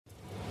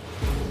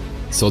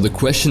So the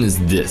question is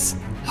this: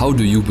 how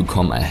do you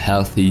become a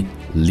healthy,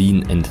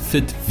 lean and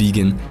fit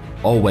vegan,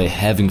 all while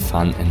having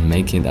fun and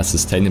making it a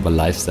sustainable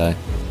lifestyle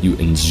you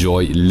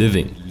enjoy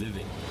living?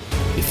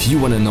 If you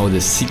want to know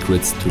the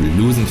secrets to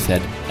losing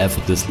fat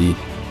effortlessly,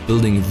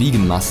 building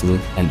vegan muscle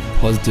and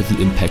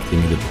positively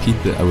impacting the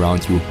people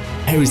around you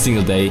every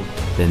single day,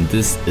 then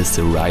this is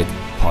the right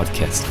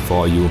podcast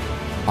for you.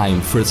 I am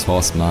Fritz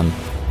Horstmann.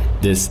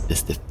 This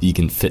is the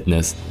Vegan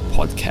Fitness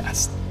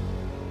Podcast.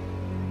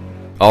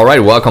 All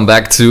right, welcome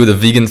back to the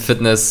Vegan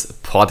Fitness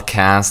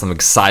Podcast. I'm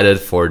excited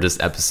for this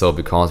episode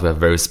because we have a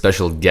very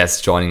special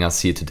guest joining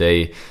us here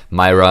today.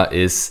 Mayra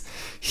is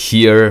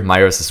here.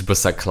 Mayra is a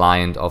superstar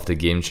client of the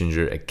Game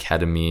Changer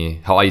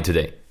Academy. How are you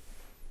today?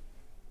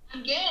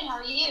 I'm good. How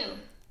are you?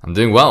 I'm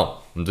doing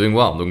well. I'm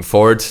looking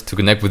forward to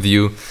connect with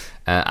you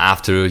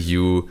after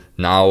you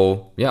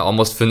now,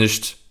 almost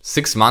finished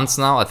 6 months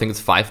now. I think it's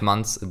 5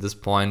 months at this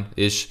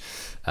point-ish,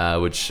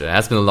 which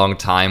has been a long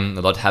time.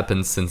 A lot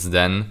happened since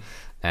then.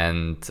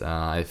 And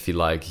I feel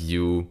like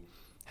you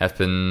have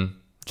been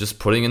just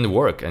putting in the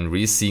work and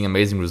really seeing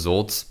amazing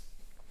results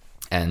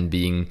and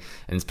being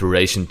an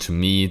inspiration to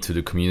me, to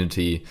the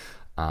community,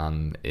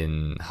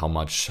 in how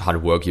much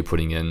hard work you're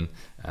putting in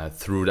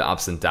through the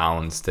ups and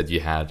downs that you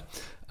had.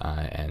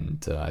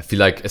 And I feel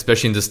like,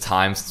 especially in this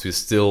time, since we're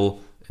still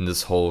in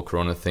this whole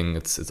Corona thing,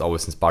 it's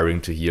always inspiring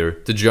to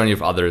hear the journey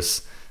of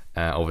others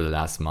over the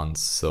last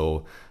months.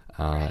 So,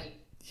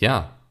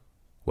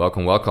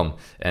 Welcome.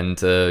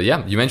 And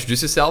you may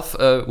introduce yourself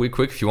real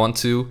quick if you want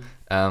to,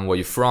 where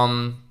you're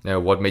from,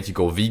 what made you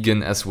go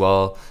vegan as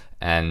well.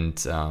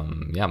 And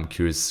I'm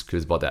curious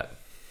about that.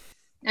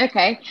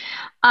 Okay.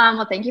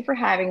 Well, thank you for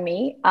having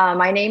me.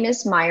 My name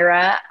is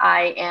Mayra.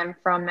 I am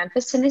from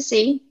Memphis,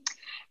 Tennessee.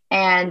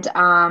 And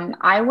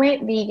I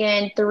went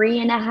vegan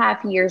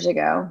 3.5 years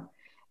ago.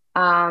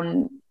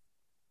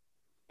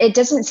 It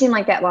doesn't seem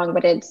like that long,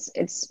 but it's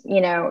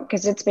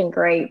because it's been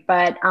great.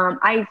 But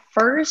I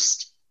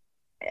first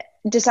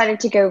decided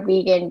to go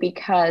vegan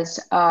because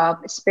of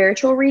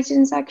spiritual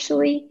reasons,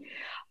 actually.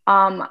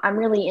 I'm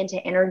really into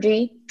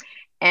energy.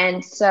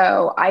 And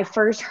so I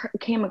first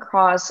came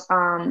across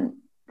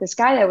this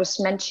guy that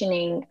was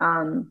mentioning,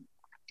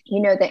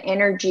 the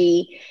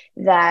energy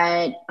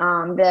that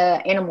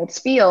the animals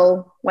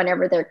feel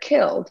whenever they're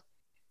killed.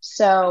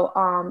 So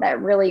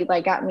that really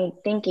got me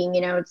thinking,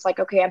 it's like,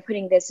 okay, I'm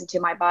putting this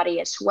into my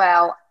body as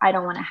well. I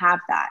don't want to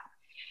have that.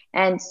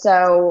 And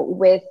so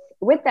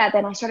with that,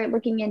 then I started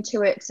looking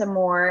into it some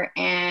more,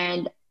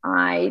 and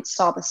I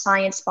saw the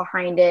science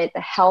behind it,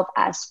 the health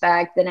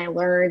aspect. Then I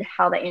learned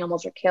how the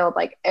animals are killed,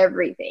 like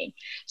everything.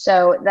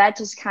 So that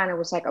just kind of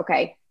was like,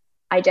 okay,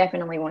 I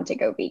definitely want to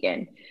go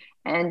vegan.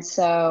 And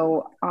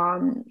so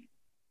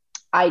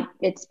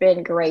it's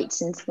been great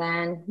since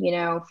then,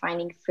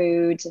 finding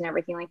foods and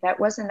everything like that. It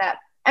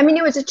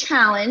was a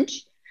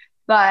challenge,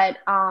 but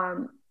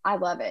I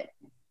love it.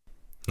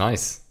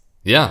 Nice.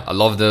 Yeah, I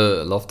love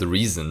the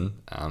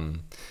reason.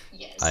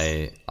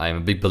 Yes. I'm a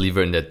big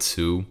believer in that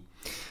too.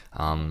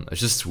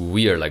 It's just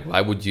weird. Like, why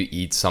would you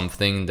eat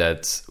something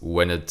that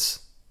when it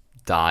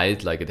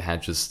died, like it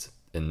had just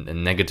a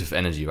negative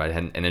energy, right? It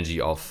had an energy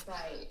of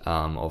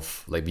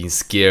being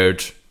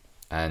scared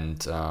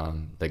and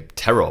like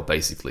terror,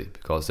 basically,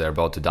 because they're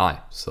about to die.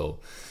 So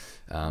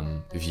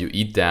if you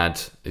eat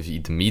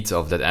the meat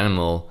of that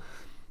animal,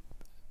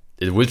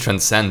 it will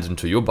transcend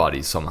into your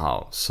body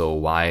somehow. So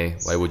why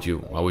would you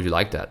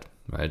like that,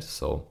 right?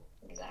 So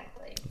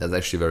that's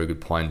actually a very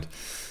good point.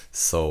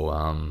 So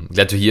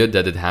glad to hear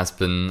that it has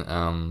been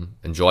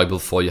enjoyable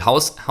for you. How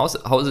is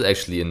it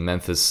actually in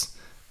Memphis,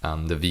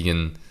 the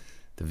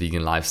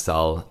vegan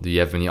lifestyle? Do you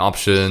have any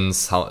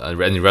options?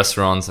 Any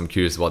restaurants? I'm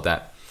curious about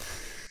that.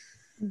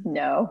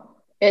 No,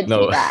 it's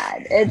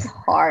bad. It's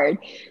hard.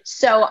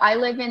 So I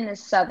live in the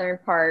southern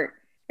part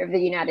of the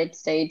United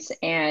States,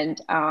 and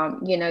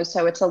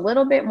so it's a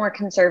little bit more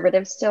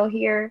conservative still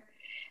here,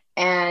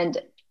 and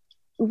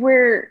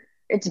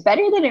it's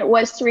better than it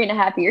was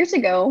 3.5 years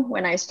ago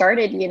when I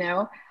started.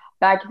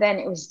 Back then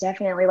it was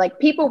definitely like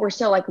people were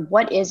still like,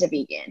 what is a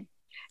vegan?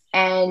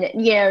 And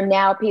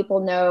now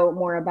people know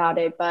more about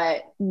it,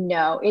 but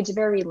no, it's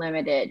very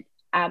limited.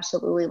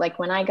 Absolutely. Like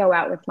when I go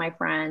out with my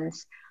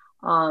friends,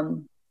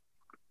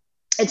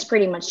 it's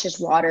pretty much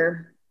just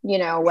water,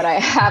 what I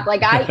have.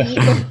 Like I eat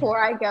before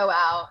I go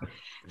out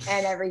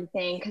and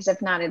everything, because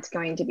if not, it's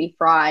going to be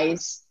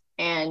fries.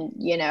 And,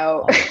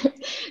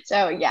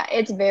 so yeah,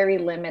 it's very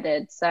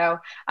limited. So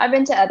I've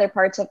been to other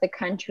parts of the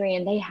country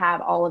and they have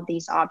all of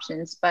these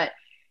options, but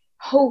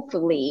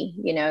hopefully,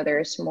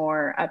 there's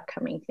more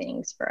upcoming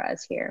things for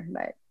us here,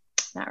 but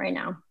not right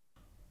now.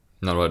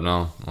 Not right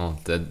now. Oh,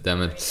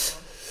 damn it.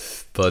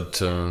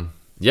 But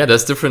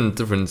there's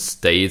different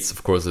states.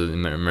 Of course,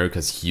 America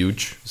is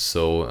huge.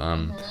 So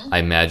I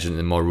imagine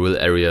in more rural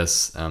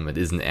areas, it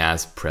isn't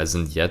as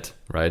present yet,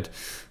 right?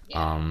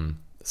 Yeah.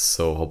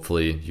 So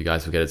hopefully you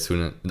guys will get it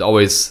soon. It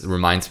always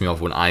reminds me of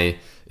when I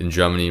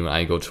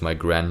go to my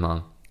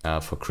grandma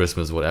for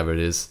Christmas, whatever it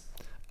is.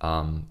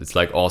 It's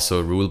like also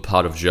a rural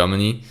part of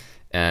Germany,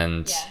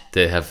 and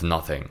they have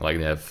nothing. Like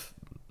they have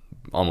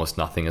almost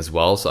nothing as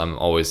well. So I'm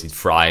always eat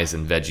fries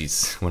and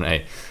veggies when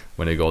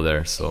I go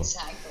there. So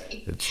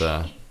Exactly. it's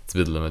a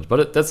bit limited,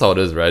 but that's how it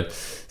is, right?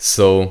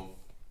 So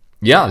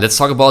yeah, let's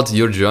talk about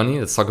your journey.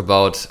 Let's talk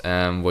about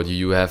what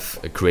you have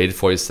created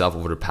for yourself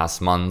over the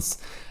past months.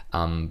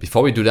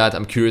 Before we do that,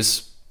 I'm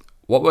curious,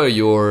 what were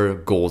your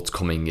goals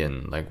coming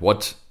in? Like,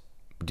 what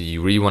do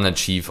you really want to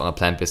achieve on a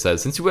plant-based diet?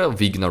 Since you were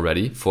vegan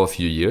already for a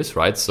few years,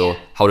 right? So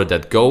how did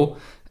that go?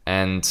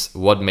 And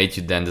what made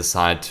you then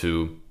decide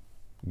to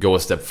go a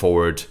step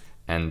forward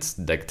and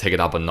like take it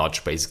up a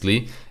notch,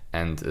 basically,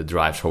 and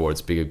drive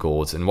towards bigger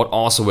goals? And what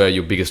also were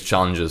your biggest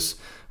challenges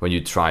when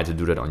you tried to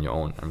do that on your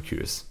own? I'm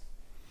curious.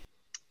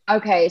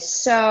 Okay,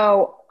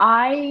 so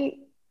I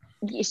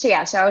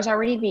was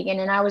already vegan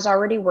and I was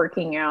already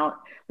working out.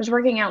 I was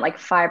working out like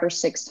 5 or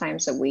 6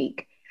 times a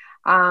week.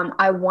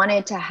 I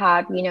wanted to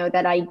have,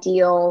 that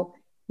ideal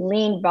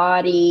lean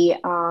body,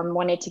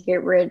 wanted to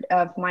get rid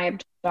of my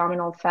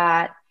abdominal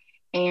fat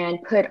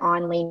and put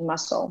on lean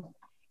muscle.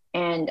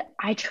 And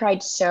I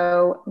tried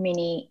so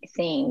many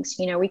things.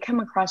 We come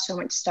across so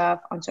much stuff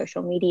on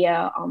social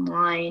media,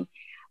 online,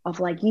 of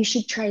like, you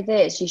should try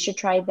this, you should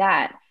try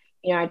that.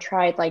 I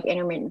tried like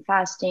intermittent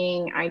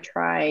fasting, I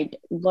tried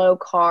low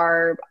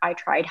carb, I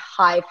tried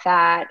high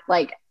fat,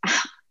 like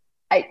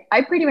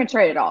I pretty much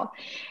tried it all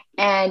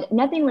and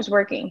nothing was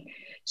working.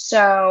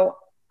 So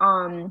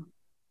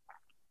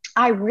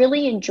I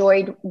really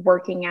enjoyed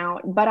working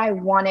out, but I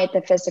wanted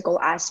the physical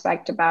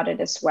aspect about it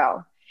as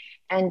well.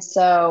 And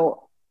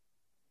so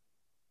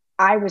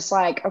I was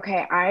like,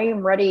 okay, I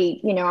am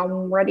ready,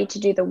 I'm ready to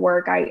do the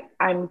work.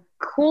 I'm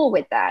cool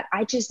with that.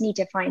 I just need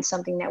to find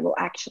something that will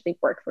actually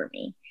work for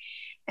me.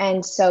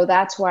 And so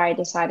that's why I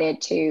decided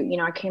to,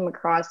 I came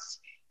across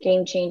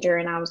Game Changer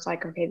and I was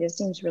like, okay, this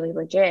seems really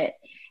legit.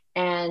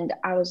 And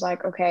I was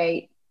like,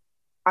 okay,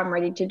 I'm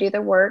ready to do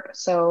the work.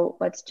 So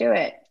let's do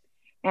it.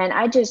 And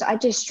I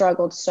just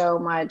struggled so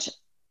much.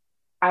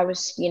 I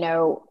was,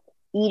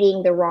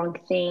 eating the wrong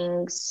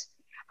things.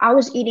 I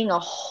was eating a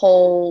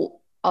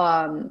whole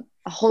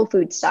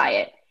foods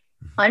diet,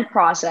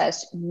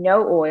 unprocessed,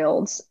 no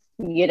oils,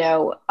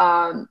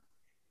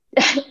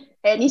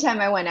 anytime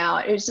I went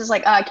out, it was just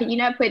like, can you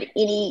not put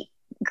any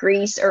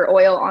grease or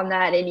oil on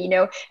that?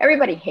 And,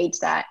 everybody hates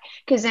that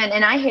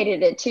and I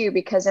hated it too,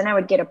 because then I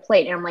would get a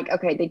plate and I'm like,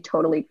 okay, they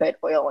totally put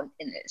oil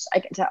in this. I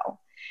can tell.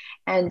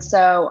 And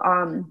so,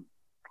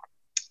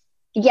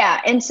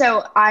 and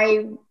so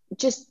I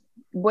just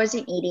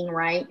wasn't eating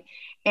right.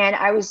 And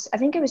I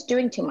think I was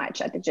doing too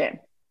much at the gym.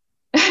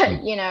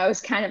 I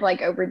was kind of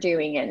like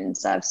overdoing it and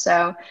stuff.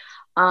 So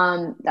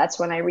that's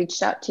when I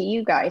reached out to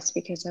you guys,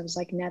 because I was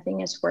like,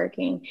 nothing is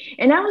working.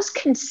 And I was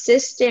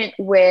consistent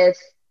with,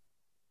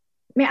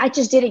 I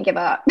just didn't give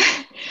up.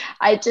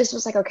 I just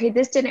was like, okay,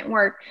 this didn't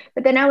work.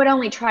 But then I would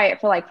only try it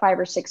for like 5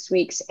 or 6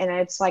 weeks. And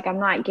it's like, I'm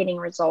not getting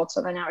results.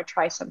 So then I would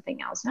try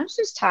something else. And I was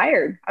just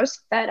tired. I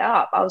was fed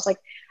up. I was like,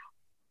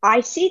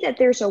 I see that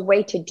there's a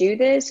way to do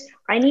this.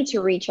 I need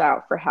to reach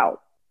out for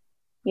help.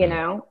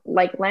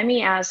 Like, let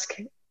me ask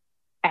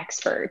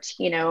experts,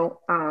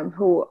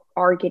 who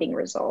are getting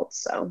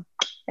results. So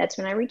that's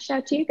when I reached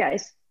out to you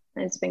guys,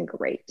 and it's been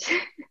great.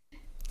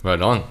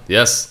 Right on.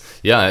 Yes.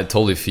 Yeah, I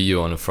totally feel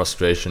you on the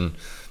frustration.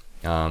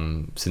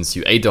 Since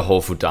you ate the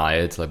whole food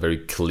diet, like very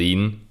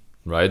clean,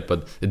 right?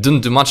 But it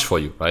didn't do much for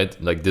you,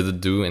 right? Like, did it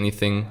do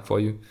anything for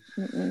you?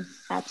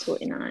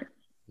 Absolutely not.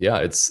 Yeah,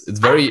 it's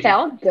very. It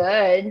felt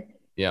good.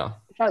 Yeah.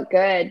 It felt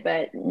good,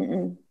 but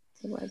it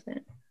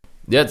wasn't.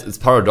 Yeah, it's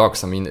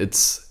paradox. I mean,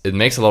 it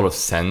makes a lot of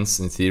sense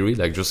in theory.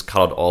 Like, just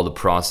cut out all the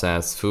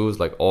processed foods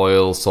like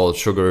oil, salt,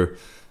 sugar,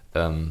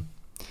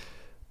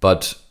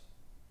 but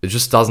it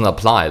just doesn't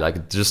apply. Like,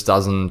 it just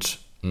doesn't.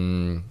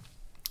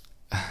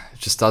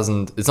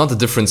 It's not the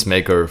difference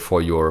maker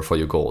for your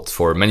goals,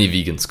 for many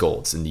vegans'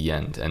 goals in the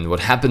end. And what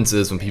happens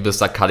is when people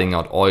start cutting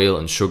out oil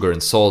and sugar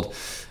and salt,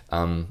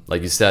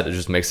 like you said, it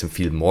just makes them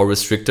feel more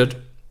restricted,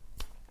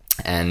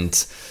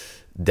 and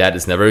that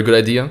is never a good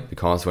idea,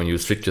 because when you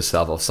restrict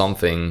yourself of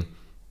something,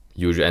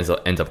 you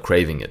end up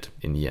craving it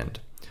in the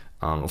end.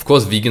 Of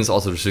course, vegans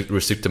also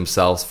restrict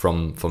themselves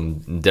from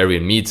dairy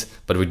and meat,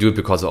 but we do it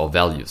because of our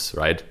values,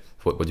 right?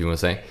 What do you want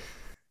to say?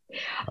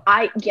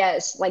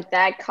 Yes, like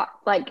that,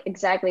 like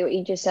exactly what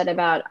you just said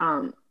about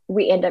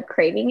we end up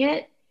craving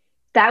it.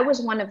 That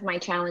was one of my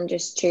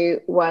challenges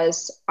too,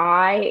 was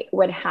I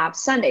would have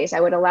Sundays. I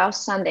would allow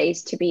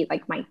Sundays to be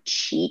like my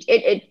cheat.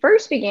 It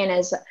first began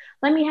as,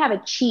 let me have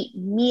a cheat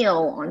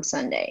meal on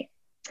Sunday.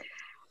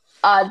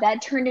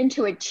 That turned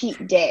into a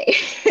cheat day.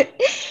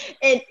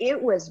 And it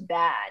was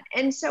bad.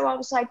 And so I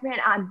was like, man,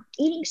 I'm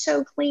eating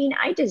so clean.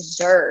 I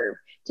deserve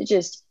to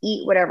just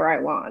eat whatever I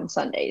want on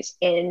Sundays.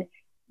 And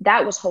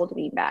that was holding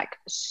me back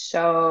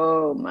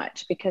so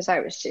much, because I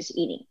was just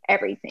eating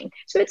everything.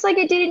 So it's like,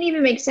 it didn't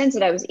even make sense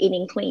that I was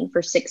eating clean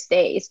for 6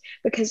 days,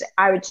 because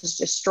I would just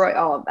destroy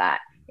all of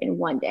that in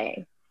one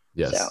day.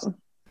 Yes. So.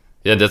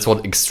 Yeah, that's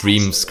what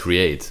extremes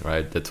create,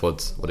 right? That's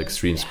what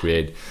extremes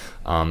create.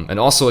 And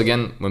also,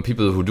 again, when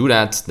people who do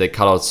that, they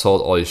cut out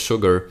salt, oil,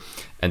 sugar,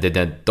 and they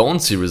then don't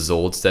see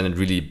results, then it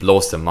really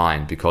blows their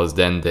mind, because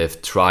then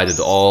they've tried it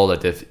all,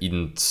 that they've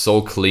eaten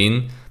so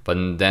clean,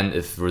 but then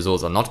if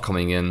results are not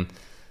coming in,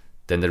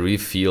 then they really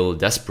feel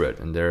desperate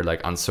and they're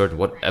like uncertain,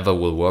 whatever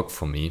will work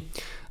for me.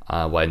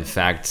 While in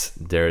fact,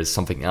 there is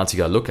something else you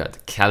gotta look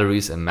at: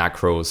 calories and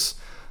macros,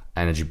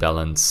 energy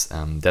balance.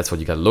 That's what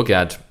you gotta look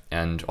at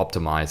and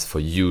optimize for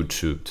you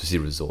to see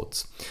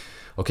results.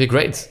 Okay,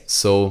 great.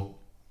 So,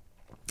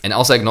 and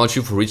also acknowledge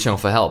you for reaching out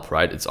for help,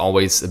 right? It's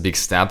always a big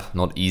step,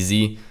 not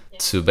easy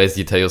to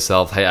basically tell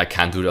yourself, hey, I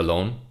can't do it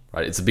alone,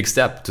 right? It's a big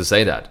step to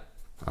say that,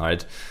 all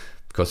right?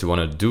 Because you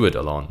want to do it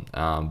alone.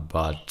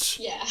 But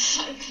yeah,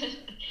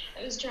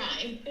 I was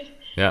trying.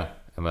 Yeah,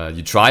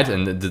 you tried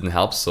and it didn't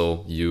help,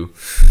 so you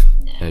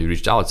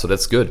reached out. So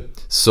that's good.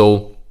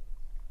 So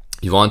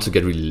you want to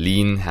get really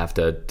lean, have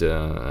that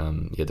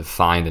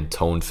defined and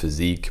toned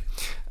physique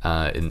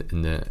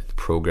in the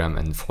program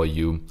and for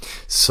you.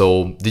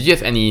 So did you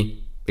have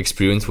any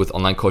experience with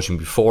online coaching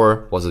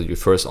before? Was it your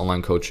first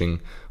online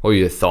coaching? What were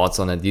your thoughts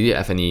on it? Did you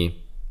have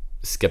any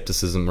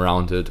skepticism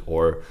around it,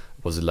 or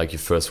was it like your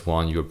first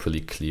one? You were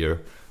pretty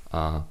clear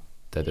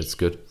that it's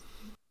good.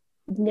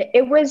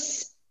 It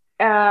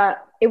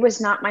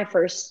was not my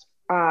first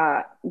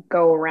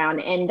go around,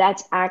 and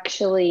that's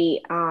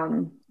actually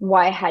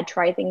why I had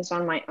tried things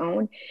on my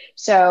own.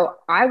 So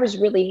I was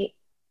really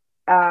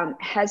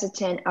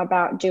hesitant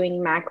about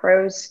doing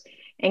macros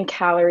and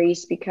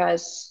calories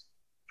because,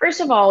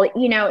 first of all,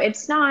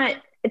 it's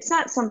not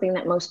something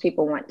that most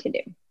people want to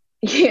do.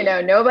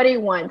 Nobody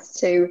wants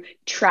to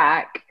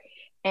track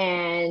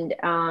and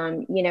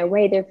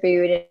weigh their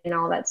food and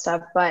all that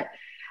stuff. But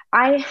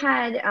I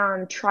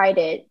had tried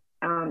it.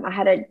 I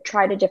had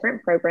tried a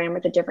different program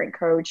with a different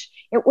coach.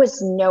 It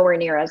was nowhere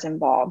near as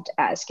involved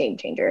as Game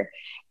Changer,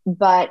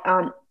 but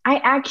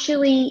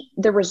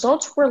the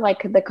results were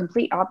like the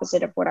complete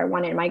opposite of what I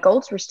wanted. My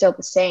goals were still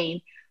the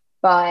same,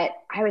 but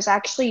I was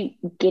actually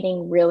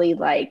getting really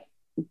like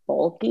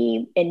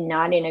bulky and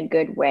not in a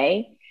good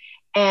way.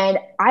 And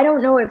I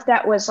don't know if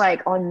that was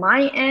like on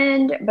my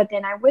end, but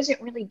then I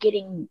wasn't really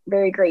getting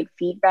very great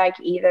feedback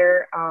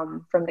either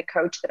from the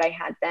coach that I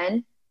had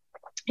then.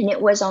 And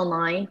it was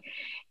online.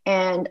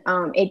 And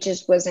it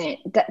just wasn't,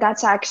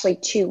 that's actually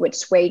too what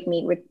swayed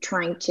me with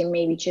trying to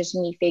maybe just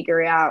me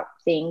figure out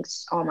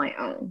things on my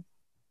own.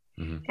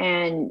 Mm-hmm.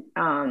 And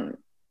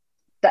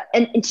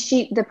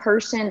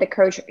the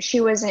coach,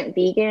 she wasn't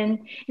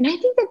vegan. And I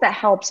think that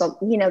helps, that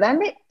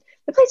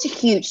plays a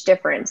huge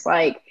difference.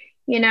 Like,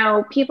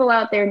 people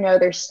out there know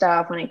their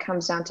stuff when it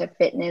comes down to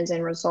fitness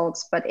and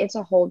results, but it's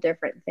a whole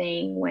different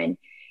thing when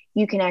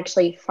you can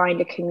actually find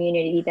a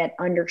community that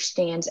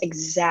understands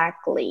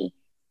exactly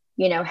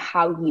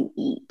how you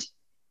eat.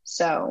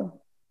 So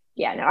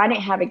yeah, no, I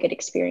didn't have a good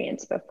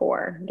experience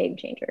before Game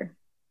Changer.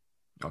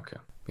 Okay.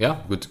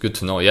 Yeah, good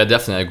to know. Yeah,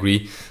 definitely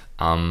agree.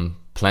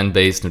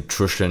 Plant-based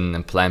nutrition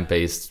and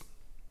plant-based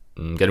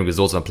getting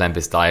results on a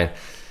plant-based diet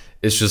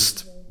is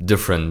just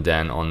different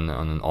than on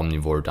an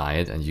omnivore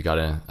diet, and you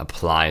gotta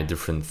apply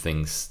different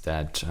things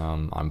that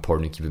are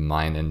important to keep in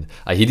mind. And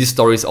I hear these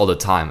stories all the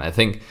time. I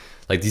think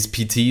like these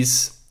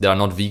PTs that are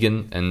not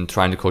vegan and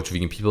trying to coach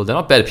vegan people, they're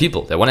not bad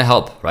people. They want to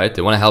help, right?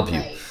 They want to help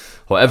you.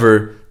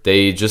 However,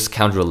 they just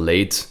can't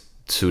relate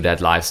to that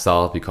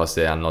lifestyle because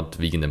they are not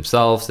vegan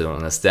themselves. They don't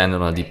understand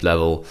it on a deep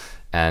level.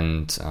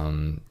 And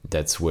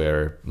that's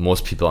where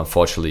most people,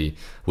 unfortunately,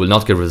 will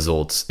not get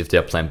results if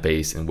they're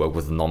plant-based and work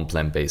with a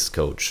non-plant-based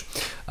coach.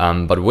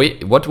 But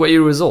wait, what were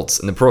your results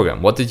in the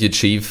program? What did you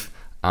achieve?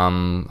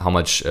 How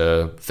much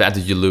fat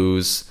did you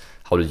lose?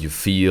 How did you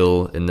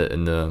feel in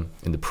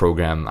the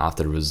program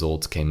after the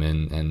results came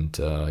in? And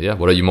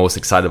what are you most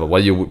excited about?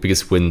 What are your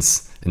biggest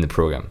wins in the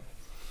program?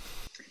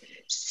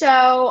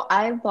 So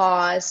I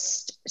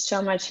lost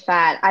so much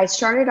fat. I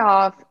started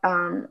off,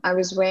 I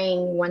was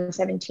weighing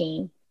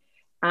 117.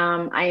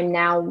 I am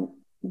now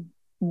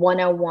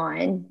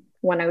 101,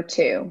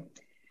 102.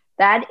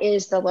 That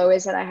is the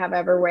lowest that I have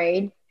ever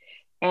weighed.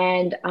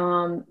 And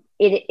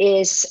it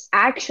is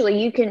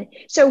actually,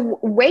 so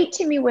weight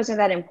to me wasn't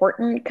that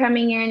important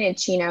coming in.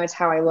 It's, it's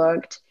how I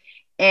looked.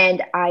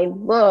 And I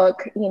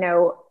look,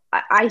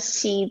 I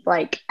see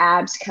like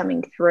abs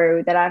coming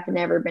through that I've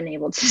never been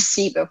able to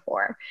see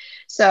before.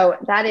 So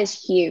that is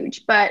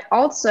huge. But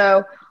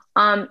also,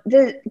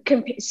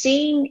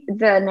 seeing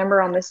the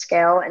number on the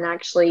scale and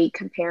actually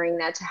comparing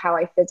that to how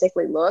I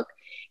physically look,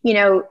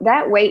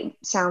 that weight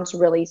sounds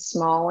really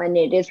small and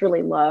it is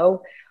really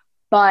low,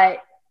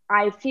 but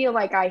I feel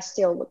like I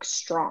still look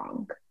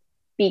strong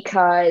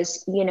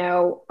because,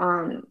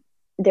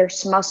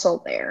 there's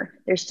muscle there,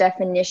 there's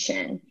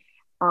definition,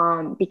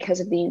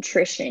 because of the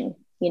nutrition,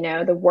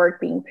 the work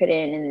being put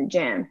in the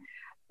gym.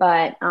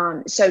 But,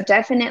 so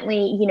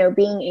definitely,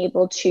 being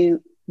able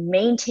to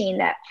maintain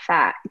that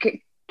fat,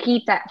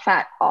 keep that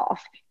fat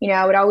off.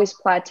 I would always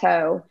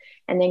plateau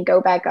and then go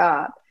back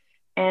up.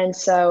 And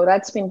so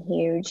that's been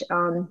huge.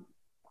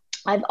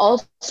 I've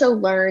also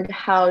learned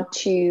how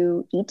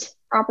to eat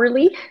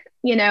properly,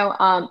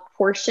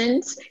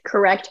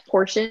 correct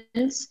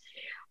portions.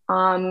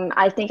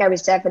 I think I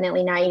was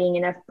definitely not eating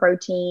enough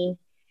protein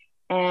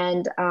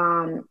And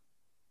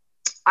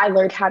I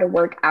learned how to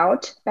work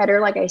out better.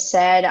 Like I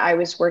said, I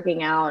was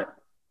working out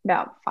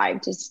about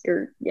 5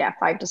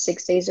 to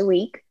 6 days a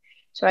week.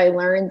 So I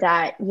learned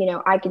that,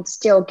 I could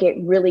still get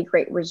really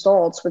great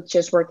results with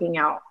just working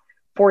out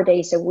 4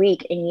 days a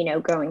week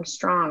and, going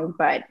strong,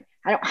 but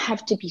I don't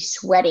have to be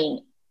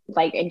sweating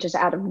like and just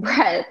out of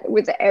breath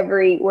with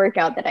every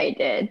workout that I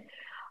did.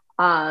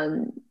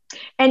 Um,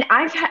 and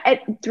I've had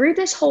through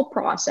this whole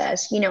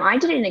process, I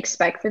didn't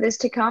expect for this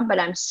to come, but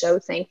I'm so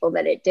thankful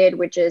that it did,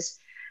 which is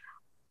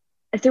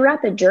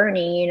throughout the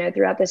journey,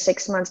 throughout the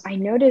 6 months, I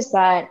noticed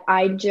that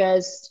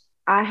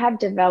I have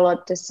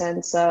developed a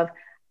sense of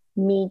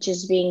me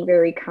just being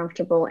very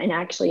comfortable and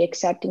actually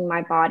accepting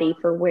my body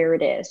for where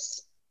it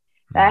is.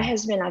 That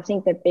has been, I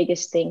think, the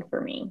biggest thing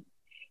for me,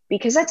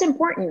 because that's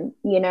important.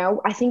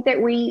 I think that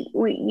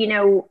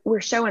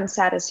we're so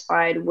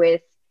unsatisfied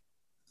with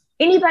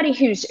anybody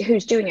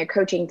who's doing a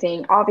coaching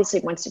thing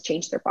obviously wants to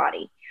change their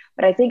body.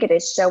 But I think it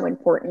is so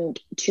important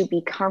to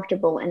be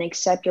comfortable and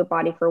accept your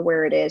body for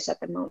where it is at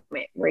the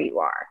moment where you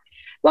are,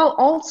 while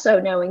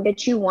also knowing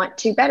that you want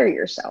to better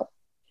yourself.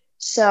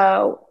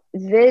 So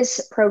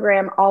this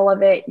program, all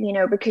of it,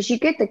 because you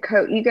get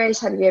you guys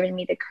have given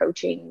me the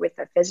coaching with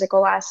the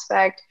physical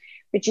aspect,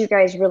 but you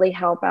guys really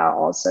help out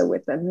also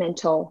with the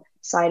mental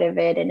side of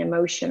it and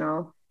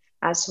emotional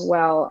as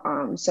well.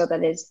 So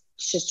that it's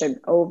just an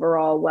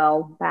overall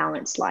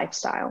well-balanced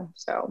lifestyle.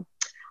 So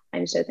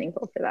I'm so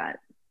thankful for that.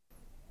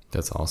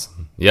 That's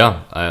awesome.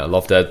 Yeah, I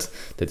love that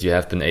you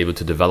have been able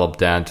to develop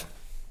that,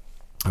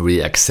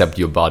 really accept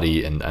your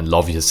body and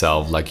love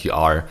yourself like you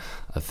are,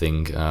 I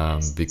think,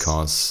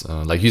 because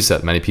like you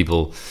said, many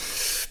people,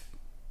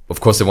 of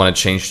course, they want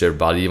to change their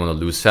body, want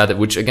to lose fat,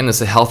 which again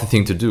is a healthy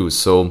thing to do.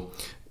 So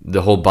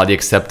the whole body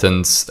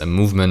acceptance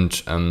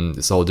movement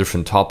is a whole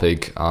different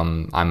topic.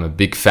 I'm a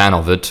big fan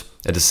of it.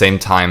 At the same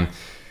time,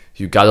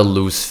 you gotta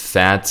lose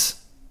fat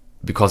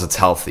because it's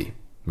healthy,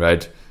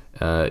 right?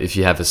 If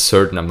you have a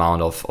certain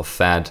amount of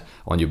fat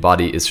on your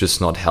body, it's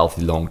just not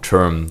healthy long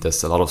term.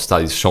 There's a lot of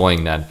studies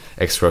showing that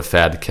extra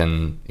fat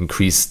can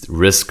increase the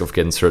risk of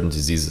getting certain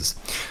diseases.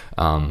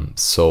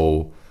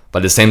 But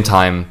at the same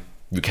time,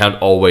 you can't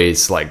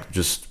always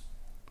just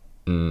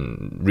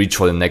reach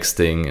for the next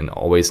thing and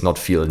always not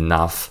feel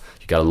enough.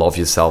 You gotta love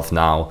yourself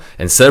now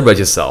and celebrate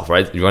yourself,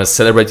 right? You want to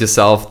celebrate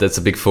yourself. That's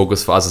a big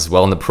focus for us as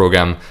well in the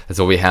program. That's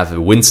why we have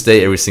a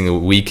Wednesday every single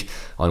week.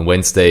 On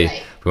Wednesday,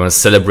 right, we want to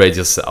celebrate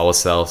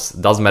ourselves.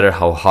 It doesn't matter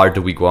how hard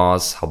the week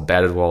was, how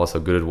bad it was, how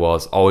good it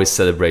was. Always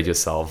celebrate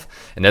yourself.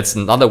 And that's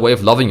another way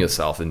of loving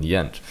yourself in the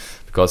end.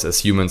 Because as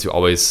humans, we're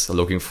always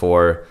looking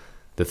for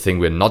the thing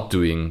we're not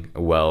doing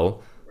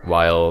well,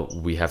 while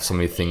we have so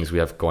many things we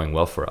have going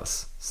well for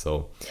us.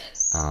 So,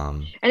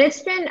 and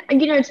it's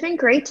been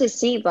great to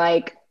see,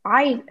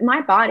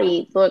 my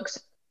body looks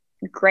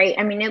great.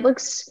 I mean, it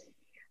looks,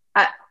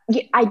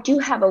 I do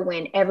have a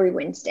win every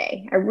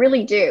Wednesday. I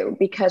really do,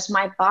 because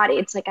my body,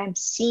 it's like I'm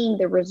seeing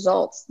the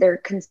results. They're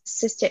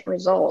consistent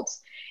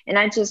results. And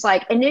I just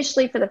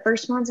initially for the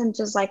first months, I'm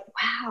just like,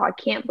 wow, I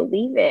can't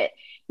believe it.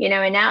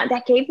 And now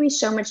that gave me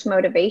so much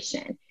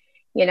motivation,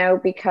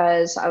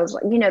 because I was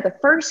the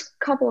first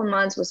couple of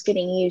months was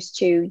getting used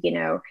to,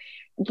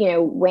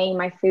 weighing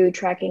my food,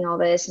 tracking all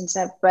this and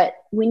stuff. But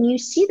when you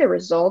see the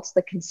results,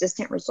 the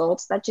consistent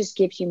results, that just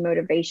gives you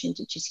motivation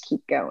to just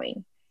keep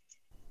going.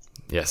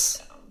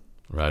 Yes.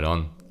 Right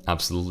on.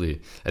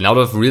 Absolutely. And now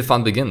the real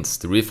fun begins.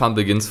 The real fun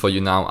begins for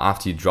you now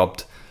after you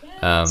dropped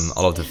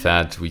all of the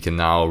fat. We can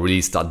now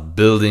really start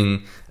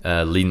building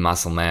lean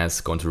muscle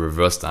mass, going to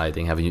reverse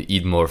dieting, having you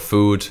eat more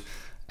food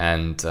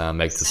and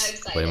make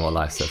this way more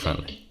lifestyle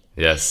friendly.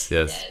 Yes,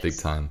 big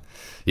time.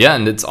 Yeah,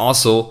 and it's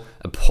also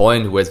a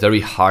point where it's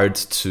very hard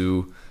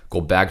to go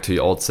back to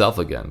your old self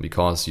again,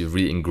 because you've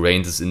really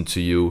ingrained this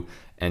into you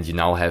and you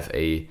now have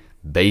a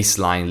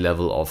baseline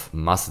level of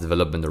muscle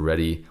development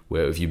already,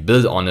 where if you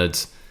build on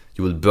it,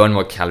 you will burn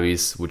more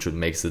calories, which would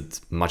makes it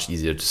much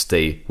easier to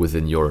stay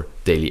within your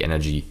daily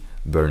energy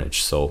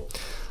burnage. So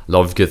a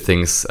lot of good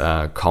things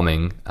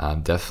coming,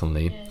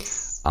 definitely.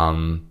 Yes.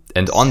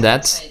 And on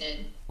that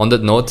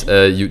note,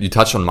 you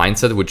touched on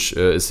mindset, which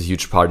is a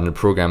huge part in the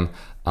program.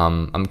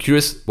 I'm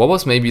curious, what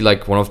was maybe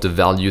one of the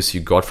values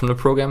you got from the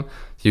program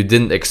you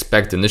didn't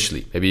expect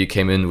initially? Maybe you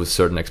came in with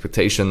certain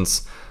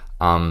expectations,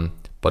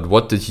 but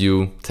what did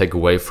you take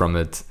away from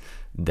it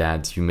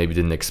that you maybe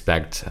didn't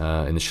expect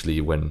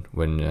initially when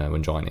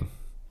joining?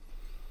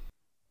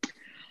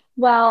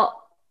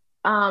 Well,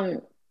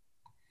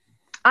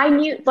 I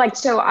knew,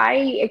 so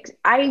I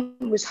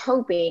was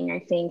hoping, I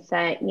think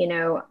that,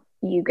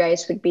 you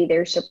guys would be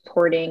there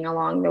supporting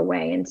along the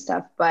way and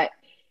stuff. But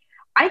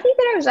I think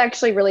that I was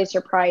actually really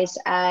surprised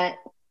at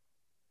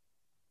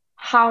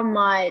how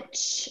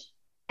much,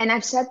 and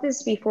I've said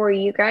this before,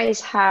 you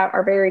guys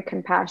are very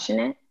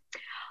compassionate.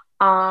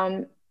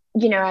 As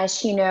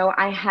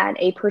I had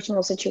a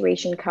personal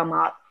situation come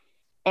up,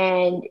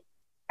 and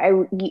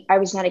I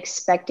was not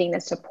expecting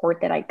the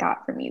support that I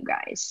got from you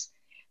guys.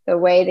 The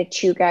way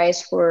that you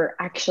guys were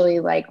actually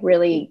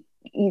really,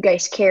 you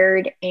guys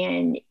cared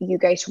and you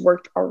guys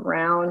worked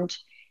around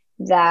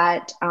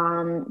that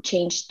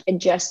changed,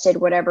 adjusted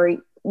whatever,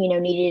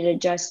 needed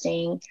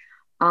adjusting.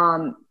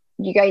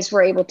 You guys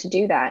were able to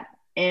do that.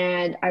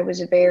 And I was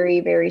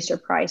very, very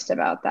surprised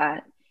about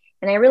that.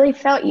 And I really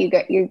felt you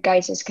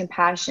guys'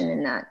 compassion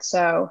in that.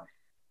 So,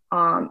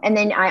 and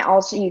then I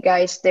also, you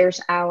guys, there's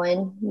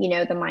Alan,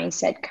 the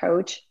mindset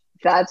coach.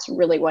 That's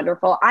really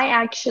wonderful. I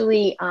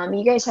actually,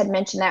 you guys had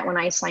mentioned that when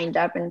I signed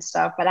up and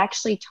stuff, but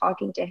actually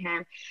talking to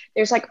him,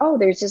 there's like, oh,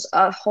 there's this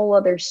a whole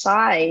other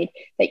side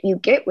that you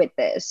get with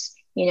this,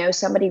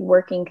 somebody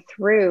working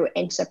through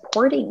and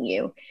supporting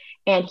you.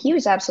 And he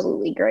was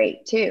absolutely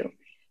great too.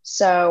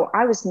 So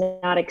I was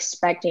not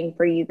expecting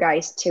for you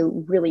guys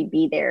to really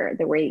be there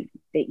the way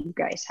that you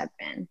guys have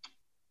been.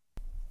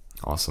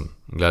 Awesome.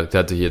 I'm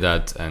glad to hear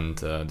that. And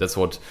that's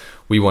what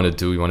we want to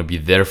do. We want to be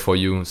there for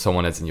you,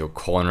 someone that's in your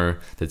corner,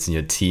 that's in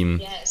your team,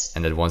 yes,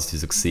 and that wants to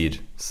succeed.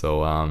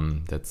 So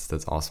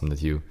that's awesome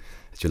that you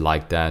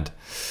like that.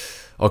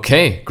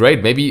 Okay,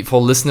 great. Maybe for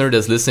a listener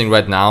that's listening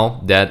right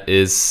now that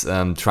is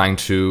trying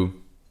to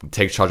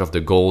take charge of their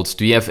goals,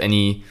 do you have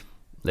any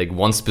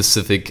one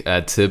specific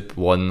tip,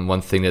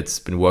 one thing that's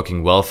been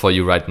working well for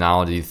you right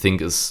now that you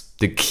think is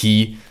the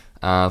key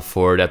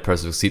for that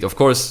person to succeed? Of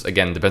course,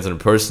 again, depends on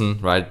the person,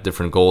 right?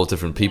 Different goals,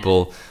 different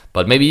people.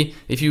 But maybe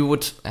if you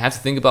would have to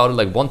think about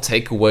it, one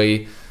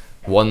takeaway,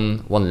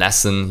 one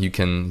lesson you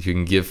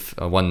can give,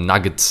 one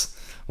nugget,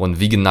 one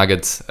vegan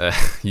nugget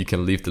you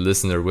can leave the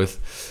listener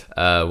with,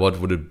 what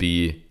would it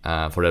be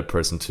for that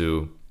person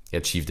to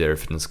achieve their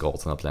fitness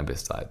goals on a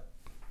plant-based diet?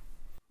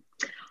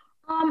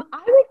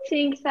 I would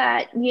think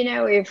that,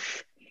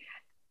 if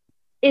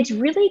it's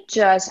really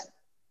just,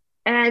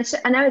 and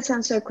I know it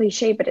sounds so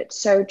cliche, but it's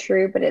so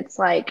true, but it's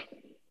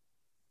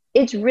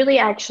it's really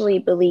actually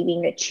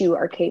believing that you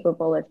are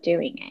capable of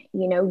doing it.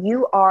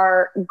 You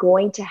are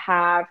going to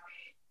have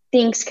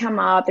things come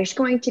up. There's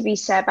going to be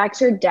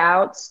setbacks or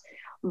doubts,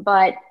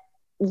 but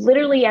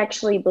literally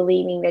actually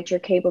believing that you're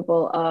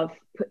capable of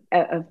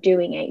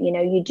doing it.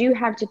 You do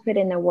have to put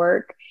in the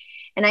work.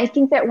 And I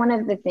think that one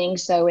of the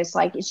things, though, is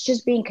it's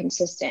just being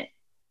consistent.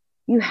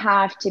 You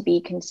have to be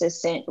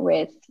consistent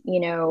with,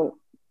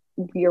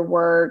 your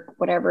work,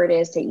 whatever it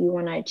is that you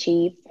want to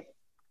achieve.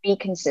 Be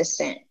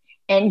consistent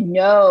and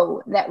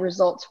know that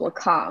results will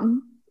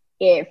come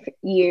if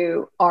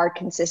you are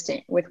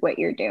consistent with what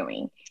you're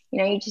doing.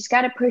 You just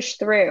got to push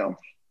through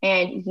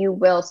and you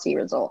will see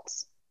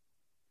results.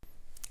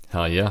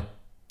 Hell yeah.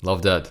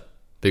 Love that.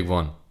 Big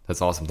one.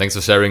 That's awesome. Thanks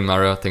for sharing,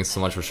 Mayra. Thanks so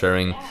much for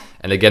sharing. Yeah.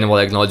 And again, I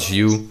want to acknowledge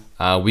you.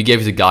 We gave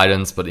you the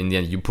guidance, but in the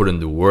end, you put in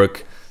the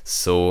work.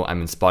 So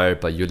I'm inspired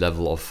by your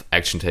level of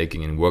action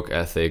taking and work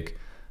ethic.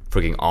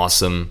 Freaking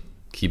awesome.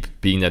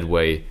 Keep being that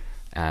way.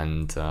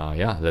 And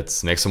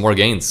let's make some more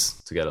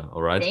gains together.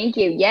 All right. Thank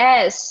you.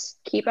 Yes.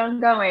 Keep on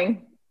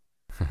going.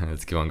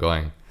 Let's keep on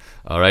going.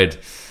 All right.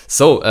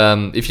 So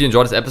if you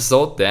enjoyed this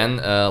episode, then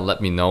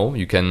let me know.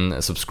 You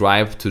can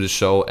subscribe to the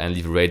show and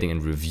leave a rating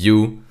and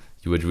review.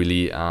 You would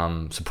really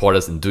support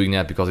us in doing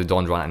that because we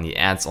don't run any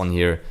ads on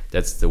here.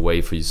 That's the way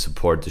for you to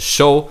support the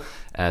show.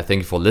 Thank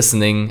you for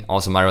listening.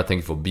 Also, Mayra, thank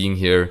you for being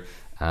here.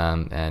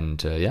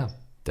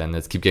 Then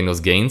let's keep getting those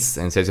gains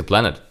and save the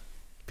planet.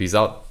 Peace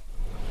out.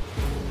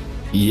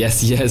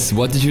 Yes.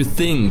 What did you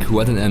think?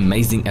 What an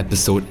amazing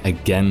episode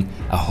again.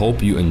 I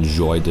hope you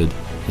enjoyed it.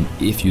 And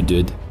if you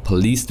did,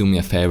 please do me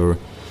a favor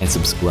and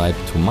subscribe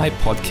to my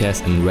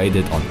podcast and rate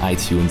it on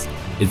iTunes.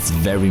 It's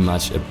very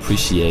much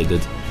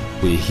appreciated.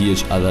 We'll hear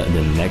each other in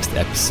the next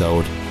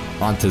episode.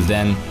 Until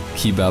then,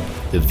 keep up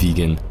the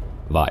vegan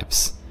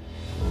vibes.